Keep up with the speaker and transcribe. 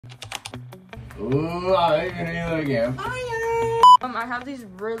Ooh, I ain't gonna do it again. I have these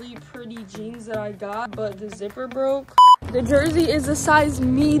really pretty jeans that I got, but the zipper broke. The jersey is a size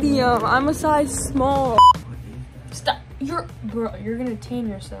medium. I'm a size small. Stop. Bro, you're gonna tan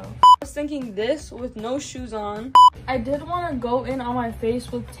yourself. I was thinking this with no shoes on. I did want to go in on my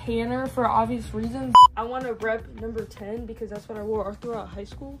face with tanner for obvious reasons. I want to rep number 10 because that's what I wore all throughout high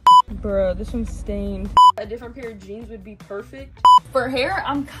school. Bro, this one's stained. A different pair of jeans would be perfect. For hair,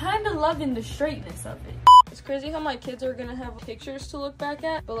 I'm kind of loving the straightness of it. It's crazy how my kids are gonna have pictures to look back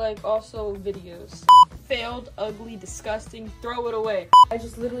at, but like also videos. Failed, ugly, disgusting, throw it away. I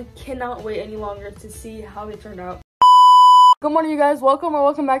just literally cannot wait any longer to see how they turn out. Good morning, you guys.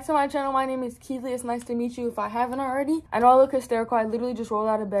 Welcome back to my channel. My name is Keely. It's nice to meet you if I haven't already. I know I look hysterical. I literally just rolled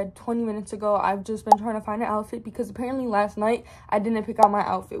out of bed 20 minutes ago. I've just been trying to find an outfit because apparently last night I didn't pick out my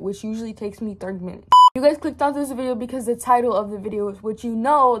outfit, which usually takes me 30 minutes. You guys clicked on this video because the title of the video is what you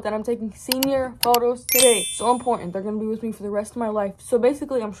know that I'm taking senior photos today. So important. They're going to be with me for the rest of my life. So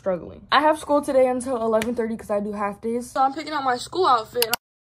basically, I'm struggling. I have school today until 11:30 because I do half days. So I'm picking out my school outfit.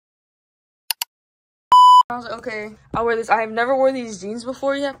 I was like, okay, I'll wear this. I have never wore these jeans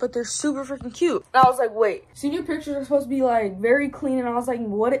before yet, but they're super freaking cute. And I was like, wait, senior pictures are supposed to be like very clean. And I was like,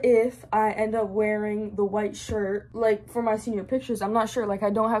 what if I end up wearing the white shirt like for my senior pictures? I'm not sure, like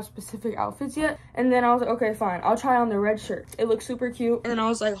I don't have specific outfits yet. And then I was like, okay, fine, I'll try on the red shirt. It looks super cute. And then I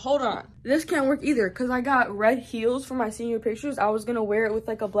was like, hold on, this can't work either because I got red heels for my senior pictures. I was gonna wear it with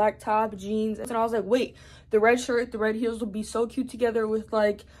like a black top, jeans. And I was like, wait, the red shirt, the red heels would be so cute together with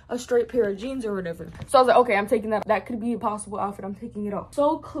like a straight pair of jeans or whatever. So I was like, okay, I'm taking that. That could be a possible outfit. I'm taking it off.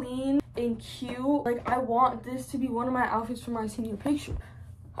 So clean and cute. Like I want this to be one of my outfits for my senior picture.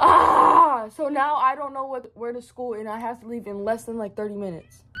 So now I don't know where to school and I have to leave in less than like 30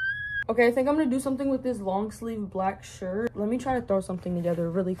 minutes. Okay, I think I'm gonna do something with this long sleeve black shirt. Let me try to throw something together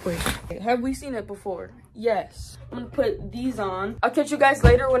really quick. Have we seen it before? Yes. I'm gonna put these on. I'll catch you guys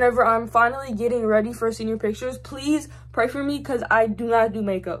later whenever I'm finally getting ready for senior pictures. Please pray for me because I do not do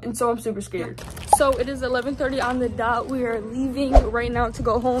makeup and so I'm super scared. So it is 11:30 on the dot. We are leaving right now to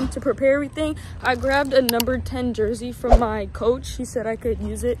go home to prepare everything. I grabbed a number 10 jersey from my coach. He said I could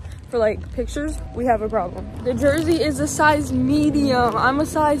use it for like pictures. We have a problem. The jersey is a size medium. I'm a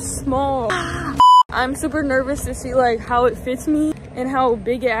size small. I'm super nervous to see like how it fits me and how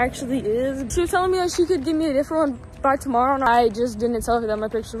big it actually is. She was telling me that she could give me a different one by tomorrow and I just didn't tell her that my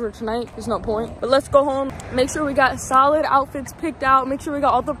pictures were tonight. There's no point. But let's go home, make sure we got solid outfits picked out, make sure we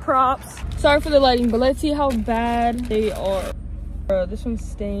got all the props. Sorry for the lighting, but let's see how bad they are. Bro, this one's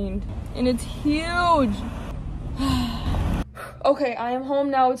stained and it's huge. Okay, I am home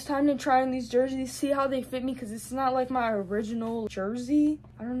now. It's time to try on these jerseys, see how they fit me because it's not like my original jersey.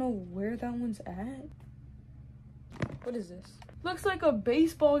 I don't know where that one's at. What is this? Looks like a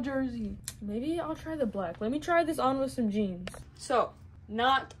baseball jersey. Maybe I'll try the black. Let me try this on with some jeans. So,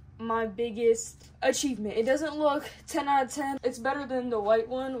 not my biggest achievement. It doesn't look 10 out of 10. It's better than the white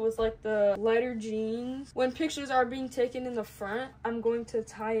one with like the lighter jeans. When pictures are being taken in the front, I'm going to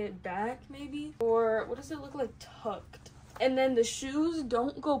tie it back maybe. Or what does it look like tucked? And then the shoes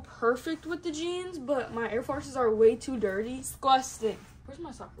don't go perfect with the jeans, but my Air Forces are way too dirty. Disgusting. Where's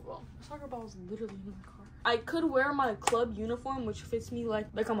my soccer ball? My soccer ball is literally in the car. I could wear my club uniform, which fits me like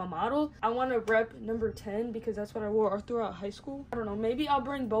I'm a model. I want to rep number 10 because that's what I wore all throughout high school. I don't know, maybe I'll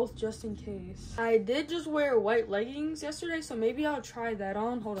bring both just in case. I did just wear white leggings yesterday, so maybe I'll try that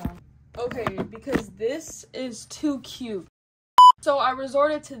on. Hold on. Okay, because this is too cute. So I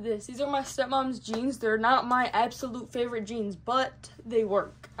resorted to this. These are my stepmom's jeans. They're not my absolute favorite jeans, but they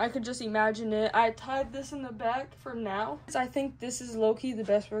work. I could just imagine it. I tied this in the back for now. I think this is low-key the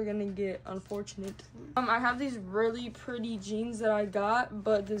best we're gonna get, unfortunately. I have these really pretty jeans that I got,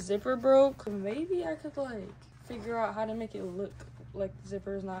 but the zipper broke. Maybe I could like figure out how to make it look like the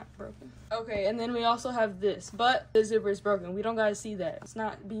zipper is not broken. Okay, and then we also have this, but the zipper is broken. We don't gotta see that. It's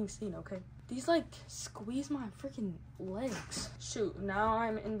not being seen, okay? These like squeeze my freaking legs. Shoot, now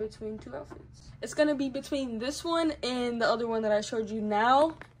I'm in between two outfits. It's gonna be between this one and the other one that I showed you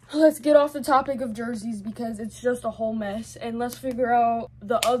now. Let's get off the topic of jerseys because it's just a whole mess. And let's figure out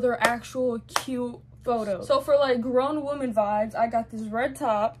the other actual cute photos. So for like grown woman vibes, I got this red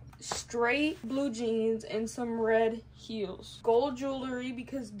top, straight blue jeans, and some red heels. Gold jewelry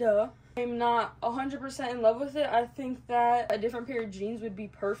because duh. I'm not 100% in love with it. I think that a different pair of jeans would be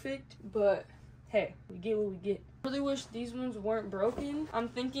perfect, but hey, we get what we get. I really wish these ones weren't broken. I'm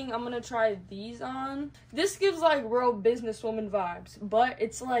thinking I'm gonna try these on. This gives like real businesswoman vibes, but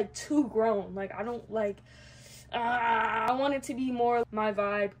it's like too grown. Like I don't like, I want it to be more my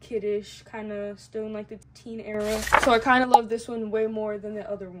vibe, kiddish, kind of still in like the teen era. So I kind of love this one way more than the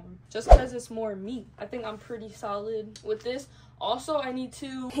other one, just because it's more me. I think I'm pretty solid with this. Also, I need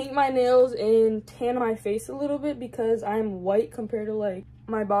to paint my nails and tan my face a little bit because I'm white compared to like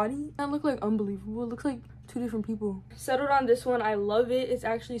my body. That look like unbelievable. It looks like two different people. Settled on this one. I love it. It's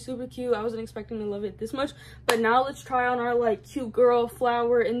actually super cute. I wasn't expecting to love it this much. But now let's try on our like cute girl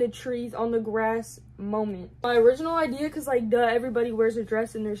flower in the trees on the grass moment. My original idea, because like duh, everybody wears a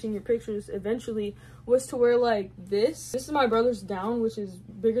dress in their senior pictures eventually, was to wear like this. This is my brother's gown, which is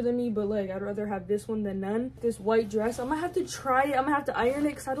bigger than me, but like I'd rather have this one than none. This white dress, I'm gonna have to try it. I'm gonna have to iron it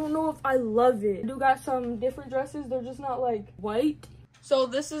because I don't know if I love it. I do got some different dresses. They're just not like white. So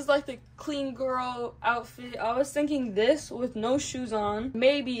this is like the clean girl outfit. I was thinking this with no shoes on.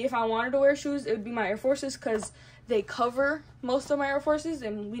 Maybe if I wanted to wear shoes, it would be my Air Forces because they cover most of my Air Forces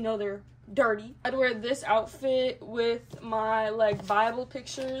and we know they're dirty. I'd wear this outfit with my like Bible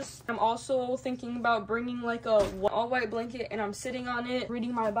pictures. I'm also thinking about bringing like a all white blanket and I'm sitting on it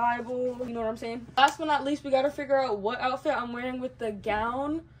reading my Bible. You know what I'm saying? Last but not least, we got to figure out what outfit I'm wearing with the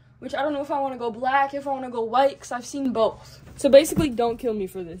gown, which I don't know if I want to go black, if I want to go white, because I've seen both. So basically, don't kill me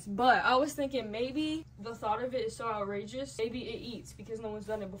for this. But I was thinking maybe the thought of it is so outrageous. Maybe it eats because no one's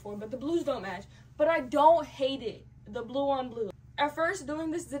done it before. But the blues don't match. But I don't hate it. The blue on blue. At first,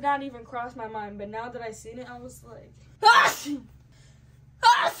 doing this did not even cross my mind. But now that I seen it, I was like, ah!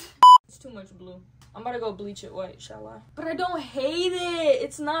 Ah! It's too much blue. I'm about to go bleach it white, shall I? But I don't hate it.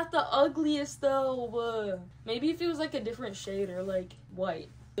 It's not the ugliest though. Maybe if it was like a different shade or like white.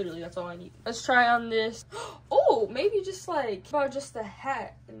 Literally, that's all I need. Let's try on this. Oh, maybe just like about just the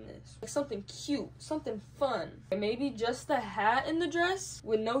hat in this. Like something cute, something fun. And maybe just the hat in the dress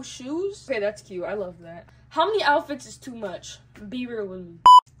with no shoes. Okay, that's cute. I love that. How many outfits is too much? Be real with me.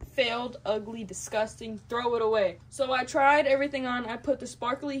 Failed, ugly, disgusting. Throw it away. So I tried everything on. I put the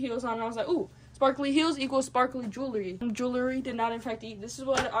sparkly heels on and I was like, ooh. Sparkly heels equals sparkly jewelry. Jewelry did not in fact eat. This is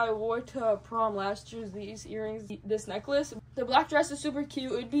what I wore to prom last year, these earrings, this necklace. The black dress is super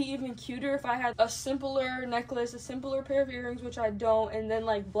cute. It'd be even cuter if I had a simpler necklace, a simpler pair of earrings, which I don't, and then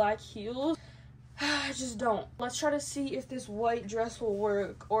like black heels. I just don't. Let's try to see if this white dress will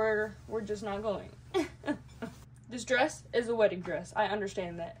work or we're just not going. This dress is a wedding dress. I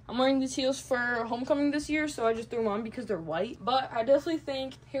understand that. I'm wearing these heels for homecoming this year, so I just threw them on because they're white. But I definitely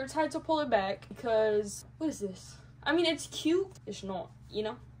think hair tied to pull it back because, what is this? I mean, it's cute. It's not, you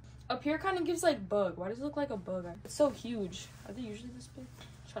know? Up here kind of gives like bug. Why does it look like a bug? It's so huge. Are they usually this big?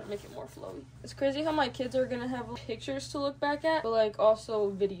 Trying to make it more flowy. It's crazy how my kids are gonna have pictures to look back at, but like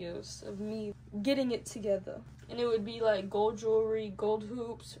also videos of me getting it together. And it would be like gold jewelry, gold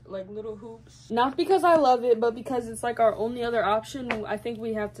hoops, like little hoops. Not because I love it, but because it's like our only other option. I think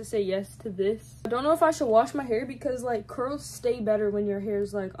we have to say yes to this. I don't know if I should wash my hair because like curls stay better when your hair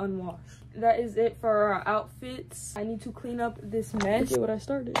is like unwashed. That is it for our outfits. I need to clean up this mess. Look at what I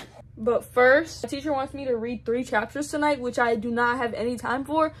started. But first, the teacher wants me to read 3 chapters tonight, which I do not have any time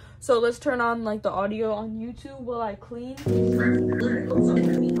for. So let's turn on like the audio on YouTube while I clean.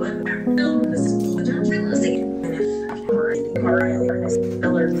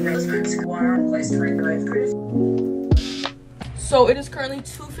 So it is currently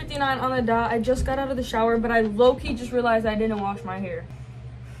 2:59 on the dot. I just got out of the shower, but I low-key just realized I didn't wash my hair.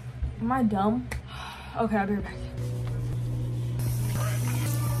 Am I dumb? Okay, I'll be right back.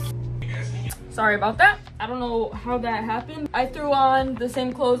 Sorry about that. I don't know how that happened. I threw on the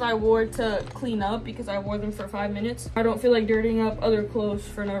same clothes I wore to clean up because I wore them for 5 minutes. I don't feel like dirtying up other clothes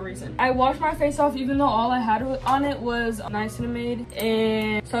for no reason. I washed my face off even though all I had on it was niacinamide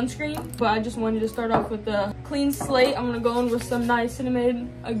and sunscreen. But I just wanted to start off with a clean slate. I'm gonna go in with some niacinamide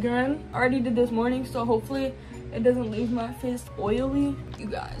again. I already did this morning, so hopefully it doesn't leave my face oily. You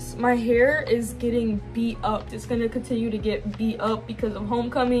guys, my hair is getting beat up. It's gonna continue to get beat up because of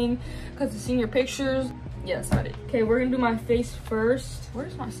homecoming, because of senior pictures. Yeah, that's not it. Okay, we're gonna do my face first.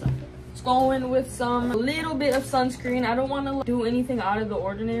 Where's my stuff? Let's go in with a little bit of sunscreen. I don't want to do anything out of the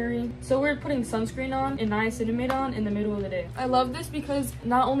ordinary. So we're putting sunscreen on and niacinamide on in the middle of the day. I love this because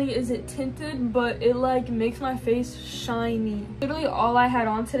not only is it tinted, but it like makes my face shiny. Literally all I had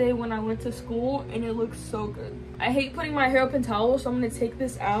on today when I went to school and it looks so good. I hate putting my hair up in towels, so I'm gonna take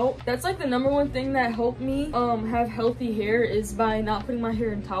this out. That's like the #1 thing that helped me have healthy hair is by not putting my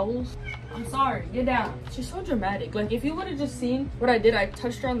hair in towels. I'm sorry, get down. She's so dramatic. Like if you would have just seen what I did, I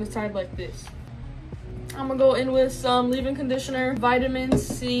touched her on the side like this. I'm gonna go in with some leave-in conditioner, vitamin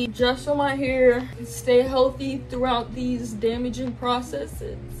C, just so my hair can stay healthy throughout these damaging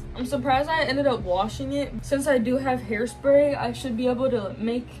processes. I'm surprised I ended up washing it. Since I do have hairspray, I should be able to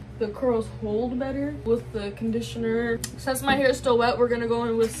make the curls hold better with the conditioner. Since my hair is still wet, we're gonna go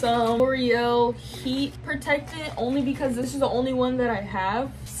in with some L'Oreal Heat Protectant, only because this is the only one that I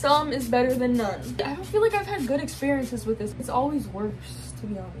have. Some is better than none. I don't feel like I've had good experiences with this. It's always worse, to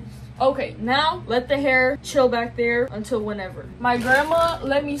be honest. Okay, now let the hair chill back there until whenever. My grandma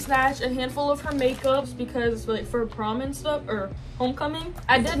let me snatch a handful of her makeups because like for prom and stuff, or homecoming.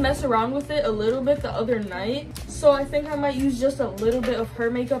 I did mess around with it a little bit the other night, so I think I might use just a little bit of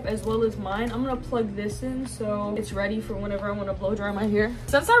her makeup as well as mine. I'm gonna plug this in so it's ready for whenever I want to blow dry my hair.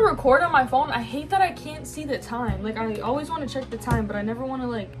 Since I record on my phone, I hate that I can't see the time. Like I always want to check the time, but I never want to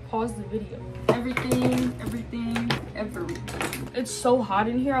like pause the video. Everything. It's so hot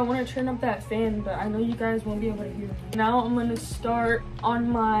in here. I want to turn up that fan, but I know you guys won't be able to hear me. Now I'm gonna start on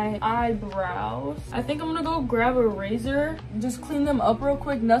my eyebrows. I think I'm gonna go grab a razor, just clean them up real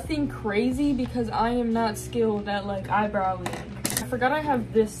quick. Nothing crazy because I am not skilled at like eyebrowing. I forgot I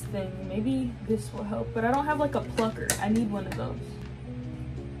have this thing. Maybe this will help, but I don't have like a plucker. I need one of those.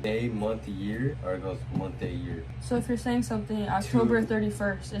 Day, month, year, or it goes month, day, year? So if you're saying something, October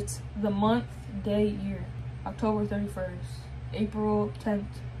 31st, it's the month, day, year. October 31st, April 10th,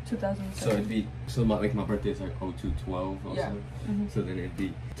 2007. So it'd be, so like my birthday is like 02/12 also? Yeah. So then it'd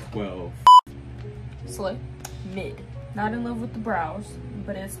be 12. Slay. Mid. Not in love with the brows,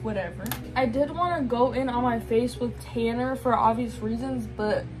 but it's whatever. I did want to go in on my face with tanner for obvious reasons,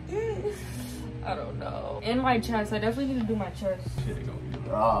 but I don't know. And my chest. I definitely need to do my chest. Shit, it gonna be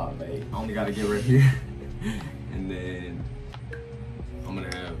raw, mate. I only gotta get right here. And then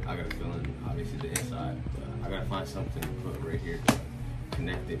I got a feeling, obviously, the inside. But I gotta find something to put right here to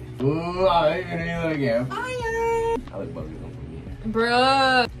connect it. Ooh, I even do it again. I like buggers on for me.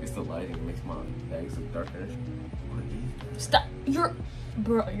 Bruh. It's the lighting that makes my bags look darker. Stop.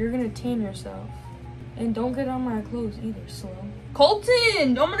 Bro, you're gonna tan yourself. And don't get on my clothes either, slow. Colton,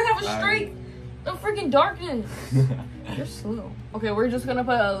 I'm gonna have a straight, the freaking darkness. You're slow. Okay, we're just gonna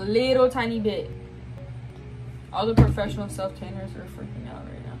put a little tiny bit. All the professional self-tanners are freaking out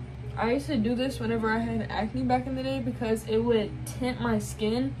right now. I used to do this whenever I had acne back in the day because it would tint my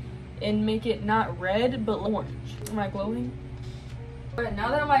skin and make it not red, but orange. Am I glowing? But now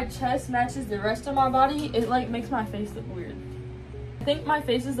that my chest matches the rest of my body, it like makes my face look weird. I think my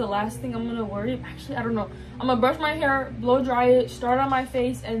face is the last thing I'm gonna worry. Actually, I don't know. I'm gonna brush my hair, blow dry it, start on my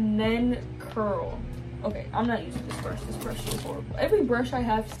face, and then curl. Okay, I'm not using this brush. This brush is horrible. Every brush I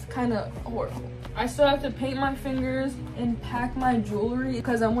have is kind of horrible. I still have to paint my fingers and pack my jewelry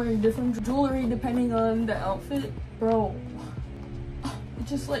because I'm wearing different jewelry depending on the outfit. Bro, it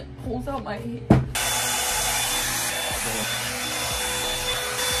just like pulls out my hair.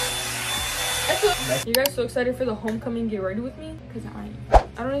 You guys so excited for the homecoming get ready with me? Because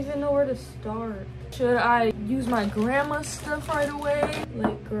I don't even know where to start. Should I use my grandma's stuff right away?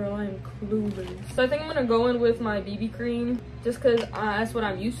 Like, girl, I'm clueless. So I think I'm gonna go in with my BB cream just because that's what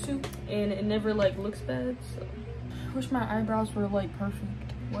I'm used to and it never like looks bad. So I wish my eyebrows were like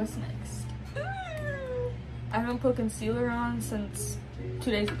perfect. What's next? I haven't put concealer on since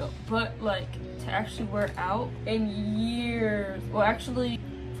 2 days ago, but like to actually wear it out in years. Well, actually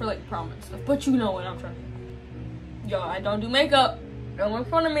for like prom and stuff, but you know what I'm trying to do. Yo, I don't do makeup. Don't make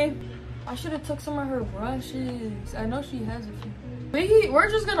fun of me. I should have took some of her brushes. I know she has a few. We're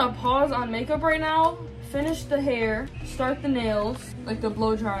just gonna pause on makeup right now, finish the hair, start the nails, like the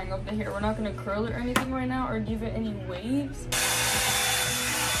blow drying of the hair. We're not gonna curl it or anything right now or give it any waves.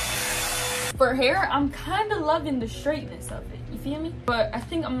 For hair, I'm kind of loving the straightness of it, you feel me? But I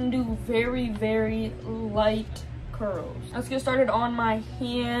think I'm gonna do very, very light curls. Let's get started on my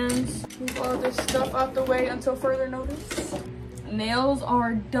hands. Move all this stuff out the way until further notice. Nails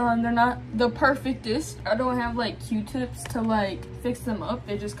are done. They're not the perfectest. I don't have like Q-tips to like fix them up.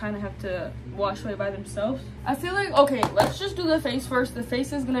 They just kind of have to wash away by themselves. I feel like, okay, let's just do the face first. The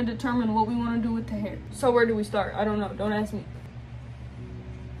face is gonna determine what we want to do with the hair. So where do we start? I don't know. Don't ask me.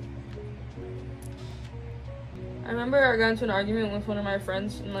 I remember I got into an argument with one of my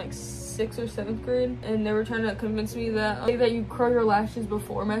friends in like 6th or 7th grade, and they were trying to convince me that you curl your lashes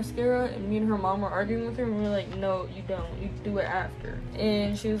before mascara, and me and her mom were arguing with her, and we were like, no, you don't, you do it after.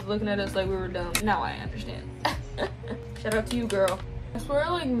 And she was looking at us like we were dumb. Now I understand. Shout out to you, girl. I swear I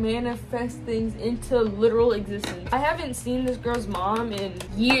like manifest things into literal existence. I haven't seen this girl's mom in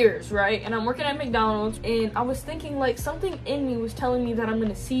years, right? And I'm working at McDonald's, and I was thinking like something in me was telling me that I'm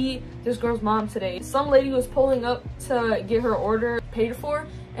gonna see this girl's mom today. Some lady was pulling up to get her order paid for,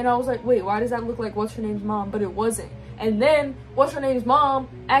 and I was like, wait, why does that look like what's her name's mom? But it wasn't. And then what's her name's mom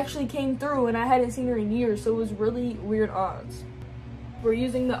actually came through, and I hadn't seen her in years, so it was really weird odds. We're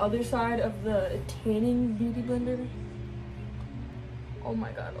using the other side of the tanning beauty blender. Oh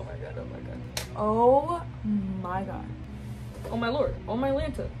my god, oh my god, oh my god. Oh my god. Oh my lord, oh my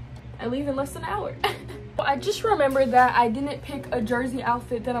Lanta. I leave in less than an hour. I just remembered that I didn't pick a jersey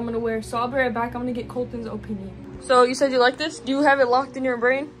outfit that I'm gonna wear, so I'll be right back. I'm gonna get Colton's opinion. So you said you like this? Do you have it locked in your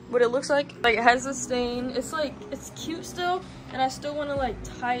brain? What it looks like? Like it has a stain. It's like, it's cute still, and I still wanna like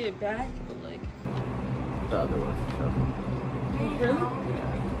tie it back, but like. The other one. Really?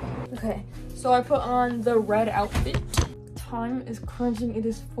 Yeah. Okay, so I put on the red outfit. Time is crunching. It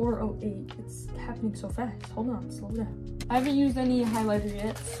is 4:08. It's happening so fast. Hold on, slow down. I haven't used any highlighter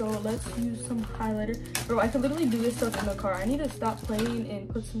yet, so let's use some highlighter. Bro, I can literally do this stuff in the car. I need to stop playing and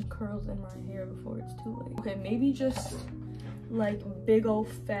put some curls in my hair before it's too late. Okay, maybe just like big old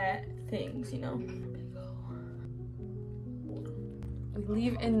fat things, you know? Big old. We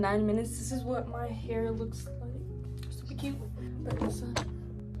leave in 9 minutes. This is what my hair looks like. Super cute.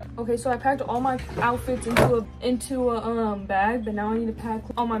 Okay, so I packed all my outfits into a bag, but now I need to pack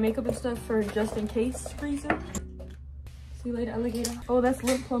all my makeup and stuff for just in case reason. See you later, alligator. Oh, that's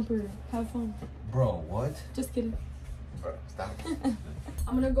lip plumper. Have fun. Bro, what? Just kidding. Bro, stop.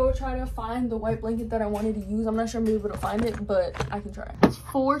 I'm gonna go try to find the white blanket that I wanted to use. I'm not sure I'm gonna be able to find it, but I can try. It's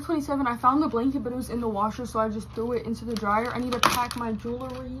 4:27. I found the blanket, but it was in the washer, so I just threw it into the dryer. I need to pack my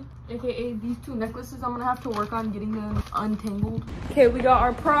jewelry, aka these two necklaces. I'm gonna have to work on getting them untangled. Okay, we got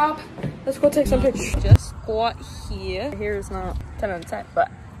our prop. Let's go take some pictures. Just squat here. Here is not 10 out of 10,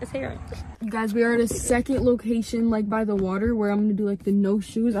 but it's here. You guys, we are at a second location, like by the water, where I'm gonna do like the no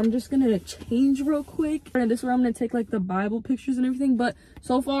shoes. I'm just gonna change real quick. And this is where I'm gonna take like the Bible pictures and everything. But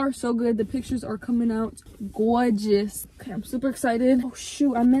so far, so good. The pictures are coming out gorgeous. Okay, I'm super excited. Oh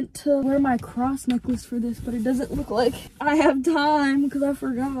shoot, I meant to wear my cross necklace for this, but it doesn't look like I have time because I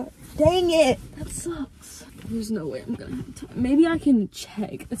forgot. Dang it, that sucks. There's no way I'm gonna have time. Maybe I can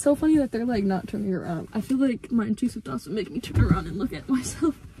check. It's so funny that they're like not turning around. I feel like my intrusive thoughts would make me turn around and look at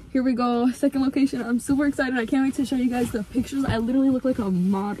myself. Here we go, second location. I'm super excited. I can't wait to show you guys the pictures. I literally look like a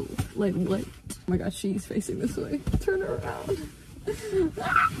model. Like what? Oh my gosh, she's facing this way. Turn her around.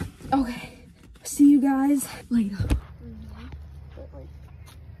 Okay, see you guys later.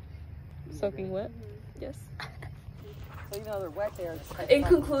 Soaking wet? Yes. So you know they're wet there. In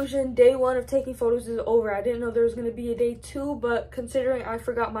conclusion, day 1 of taking photos is over. I didn't know there was going to be a day 2, but considering I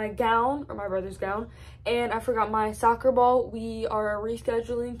forgot my gown, or my brother's gown, and I forgot my soccer ball, we are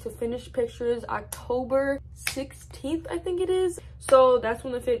rescheduling to finish pictures October 16th, I think it is. So that's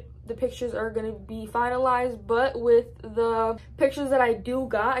when the pictures are going to be finalized. But with the pictures that I do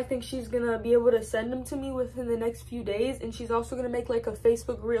got, I think she's going to be able to send them to me within the next few days. And she's also going to make like a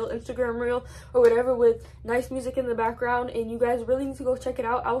Facebook reel, Instagram reel, or whatever with nice music in the background. And you guys really need to go check it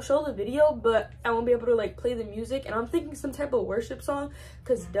out. I'll show the video, but I won't be able to like play the music. And I'm thinking some type of worship song,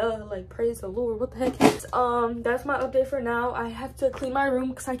 because duh, like praise the Lord, what the heck. That's my update for now. I have to clean my room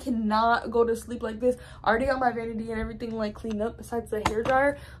because I cannot go to sleep like this. I already got my vanity and everything like cleaned up besides the hair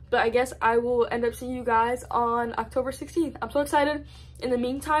dryer. But I guess I will end up seeing you guys on October 16th. I'm so excited. In the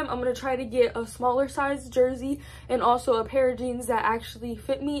meantime, I'm going to try to get a smaller size jersey and also a pair of jeans that actually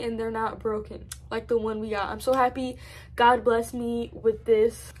fit me and they're not broken like the one we got. I'm so happy God blessed me with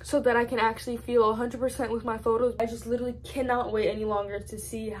this so that I can actually feel 100% with my photos. I just literally cannot wait any longer to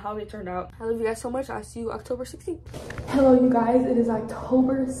see how they turned out. I love you guys so much. I'll see you October 16th. Hello, you guys. It is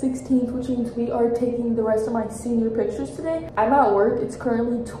October 16th, which means we are taking the rest of my senior pictures today. I'm at work. It's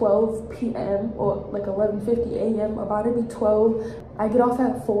currently 12 p.m. or like 11:50 a.m. About to be 12. I get off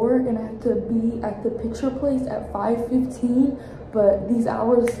at 4 and I have to be at the picture place at 5:15. But these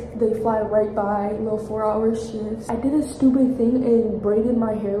hours, they fly right by, little 4-hour shifts. I did a stupid thing and braided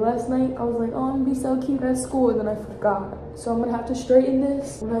my hair last night. I was like, oh, I'm gonna be so cute at school, and then I forgot. So I'm gonna have to straighten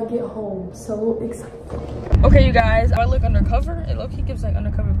this when I get home. So excited. Okay, you guys, I look undercover. It low-key gives like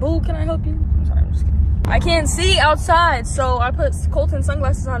undercover. Boo, can I help you? I'm sorry, I'm just kidding. I can't see outside, so I put Colton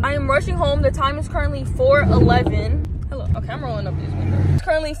sunglasses on. I am rushing home. The time is currently 4:11. Hello. Okay, I'm rolling up these windows. It's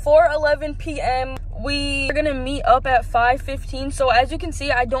currently 4:11 p.m. We are gonna meet up at 5:15. So as you can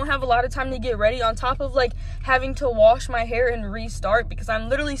see, I don't have a lot of time to get ready, on top of like having to wash my hair and restart because I'm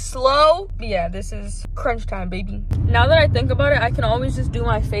literally slow. But yeah, this is crunch time, baby. Now that I think about it, I can always just do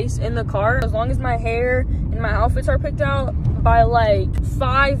my face in the car. As long as my hair and my outfits are picked out by like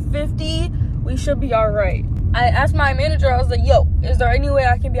 5:50, we should be all right. I asked my manager, I was like, yo, is there any way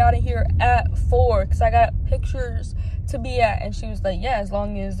I can be out of here at 4? Because I got pictures to be at. And she was like, yeah, as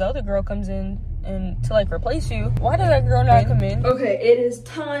long as the other girl comes in and to like replace you. Why did that girl not come in? Okay, it is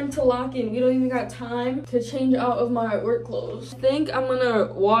time to lock in. We don't even got time to change out of my work clothes. I think I'm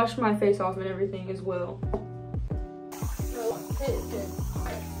gonna wash my face off and everything as well.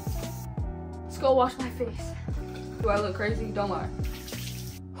 Let's go wash my face. Do I look crazy? Don't lie.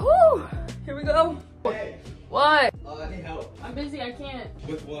 Whew. Here we go. Hey. What? I need help. I'm busy, I can't.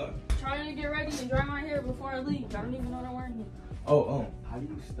 With what? Trying to get ready and dry my hair before I leave. I don't even know what I'm wearing yet. Oh, how do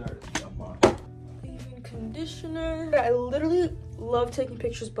you start a month? Leave-in conditioner. I literally love taking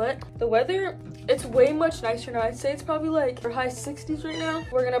pictures, but the weather, it's way much nicer now. I'd say it's probably like high 60s right now.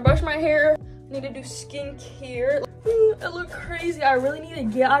 We're gonna brush my hair. Need to do skincare. Ooh, I look crazy. I really need to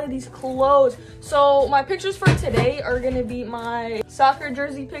get out of these clothes. So my pictures for today are gonna be my soccer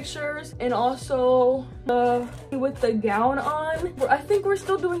jersey pictures and also with the gown on. I think we're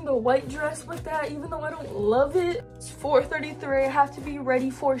still doing the white dress with that, even though I don't love it. It's 4:33. I have to be ready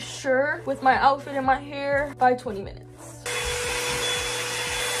for sure with my outfit and my hair by 20 minutes.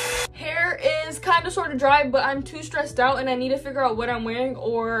 Hair is kind of sort of dry, but I'm too stressed out and I need to figure out what I'm wearing,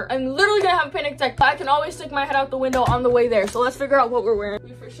 or I'm literally gonna have a panic attack. I can always stick my head out the window on the way there, so let's figure out what we're wearing.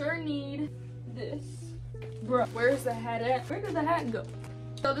 We for sure need this. Bro, where's the hat at? Where did the hat go?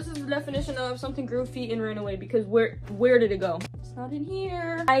 So this is the definition of something grew feet and ran away, because where did it go? It's not in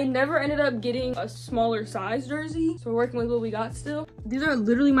here. I never ended up getting a smaller size jersey, so we're working with what we got still. These are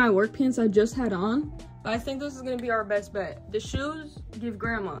literally my work pants I just had on. But I think this is gonna be our best bet. The shoes, give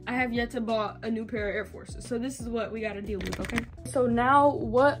grandma. I have yet to buy a new pair of Air Forces, so this is what we gotta deal with, okay? So now,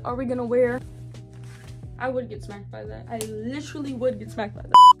 what are we gonna wear? I would get smacked by that. I literally would get smacked by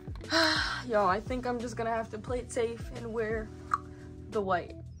that. Yo, I think I'm just gonna have to play it safe and wear the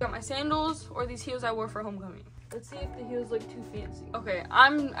white. Got my sandals or these heels I wore for homecoming. Let's see if the heels look too fancy. Okay,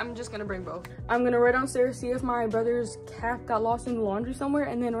 I'm just gonna bring both. I'm gonna run downstairs, see if my brother's cap got lost in the laundry somewhere,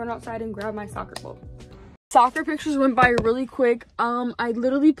 and then run outside and grab my soccer ball. Soccer pictures went by really quick. I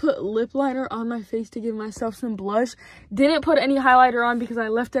literally put lip liner on my face to give myself some blush. Didn't put any highlighter on because I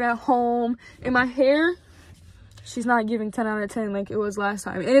left it at home. And my hair, she's not giving 10 out of 10 like it was last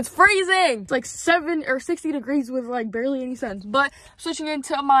time. And it's freezing. It's like 7 or 60 degrees with like barely any sense. But switching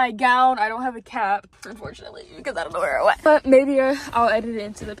into my gown, I don't have a cap, unfortunately, because I don't know where it went. But maybe I'll edit it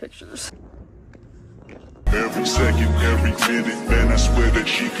into the pictures. Every second, every minute, man, I swear that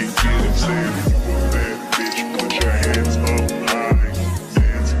she can get it. Saying you a bad bitch, put your hands up high,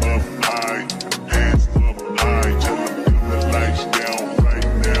 hands up high, hands up high. Tell them dim the lights down right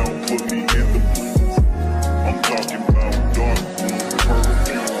now, put me in the mood. I'm talking about dark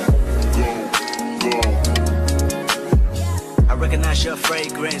perfume, go. I recognize your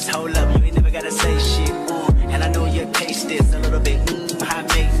fragrance, hold up, you ain't never gotta say shit, and I know your taste is a little bit, high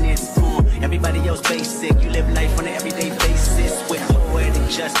maintenance, everybody else basic, you live life on an everyday basis with poetic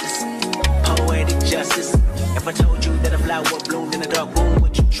justice, poetic justice. If I told you that a flower bloomed in a dark room,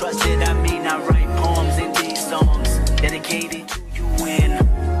 would you trust it? I mean, I write poems in these songs dedicated to you when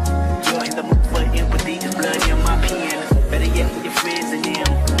you're in the mood for empathy, there's blood in my pen, better yet with your friends and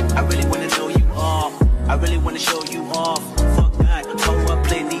them. I really wanna know you all, I really wanna show you off. Fuck God, pour up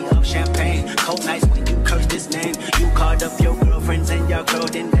plenty of champagne, cold nights when you curse this name. You called up your girlfriends and y'all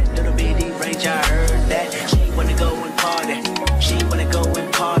curled in that little bitty range. I heard that she wanna go and party, she wanna go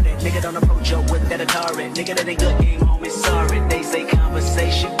and party. Nigga don't approach her with that Atari, nigga that ain't good game, homie, sorry. They say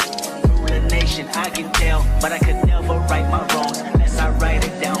conversation rule a nation, I can tell, but I could never right my wrongs unless I write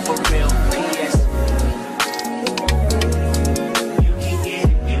it down for real.